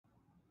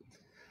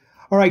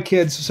All right,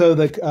 kids. So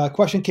the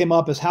question came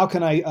up is how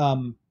can I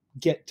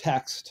get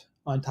text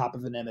on top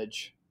of an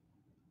image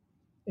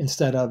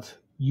instead of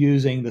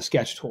using the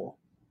sketch tool?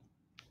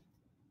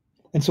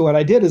 And so what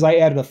I did is I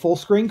added a full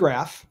screen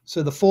graph.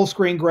 So the full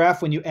screen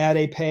graph, when you add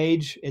a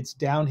page, it's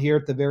down here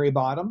at the very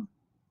bottom.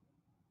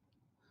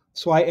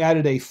 So I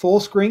added a full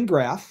screen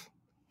graph.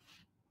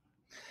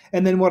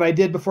 And then what I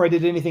did before I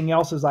did anything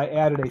else is I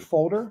added a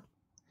folder.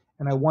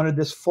 And I wanted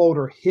this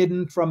folder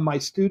hidden from my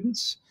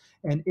students.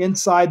 And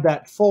inside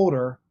that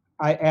folder,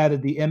 I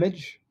added the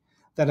image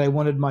that I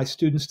wanted my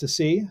students to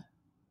see.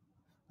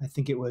 I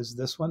think it was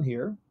this one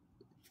here.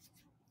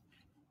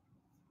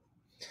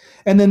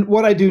 And then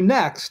what I do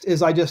next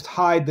is I just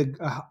hide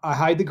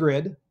the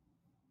grid,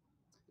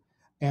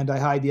 and I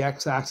hide the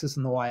x-axis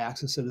and the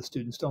y-axis so the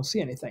students don't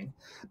see anything.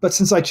 But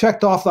since I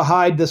checked off the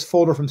hide this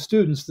folder from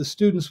students, the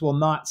students will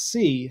not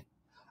see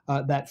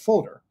that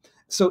folder.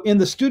 So in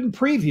the student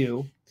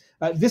preview,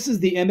 this is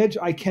the image.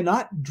 I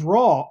cannot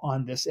draw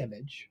on this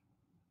image,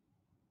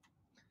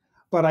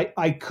 but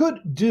I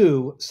could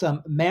do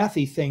some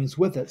mathy things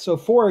with it. So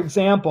for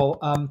example,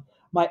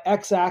 my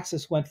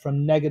x-axis went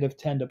from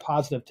 -10 to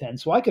 +10.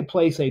 So I could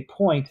place a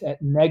point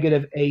at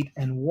 -8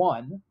 and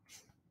 1.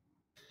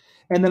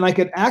 And then I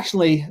could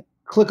actually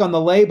click on the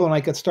label and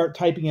I could start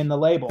typing in the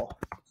label.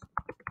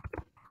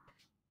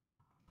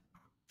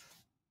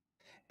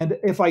 And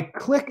if I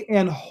click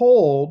and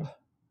hold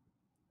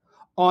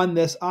on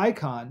this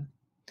icon,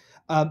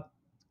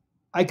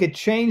 I could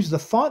change the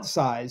font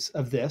size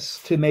of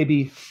this to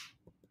maybe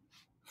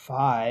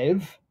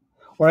 5,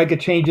 or I could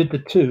change it to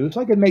 2.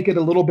 So I could make it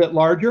a little bit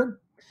larger.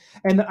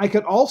 And I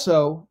could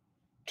also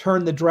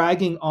turn the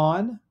dragging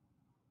on,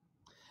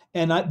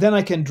 and then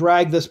I can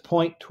drag this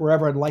point to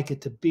wherever I'd like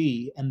it to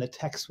be, and the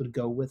text would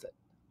go with it.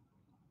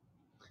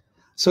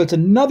 So it's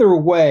another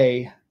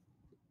way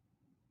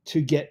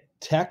to get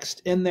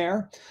text in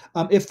there.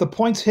 If the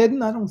point's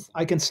hidden,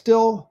 I can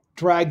still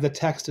drag the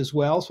text as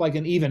well. So I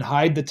can even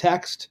hide the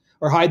text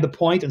or hide the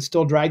point and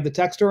still drag the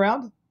text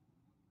around.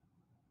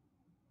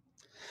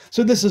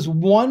 So this is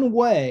one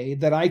way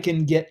that I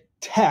can get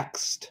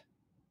text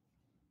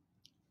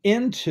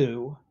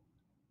into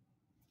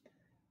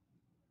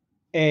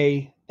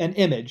an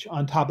image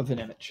on top of an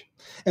image.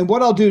 And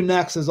what I'll do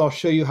next is I'll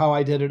show you how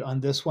I did it on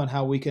this one,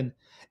 how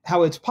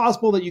it's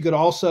possible that you could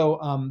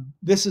also,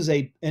 this is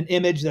an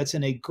image that's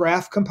in a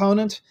graph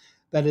component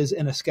that is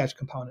in a sketch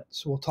component.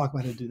 So we'll talk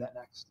about how to do that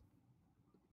next.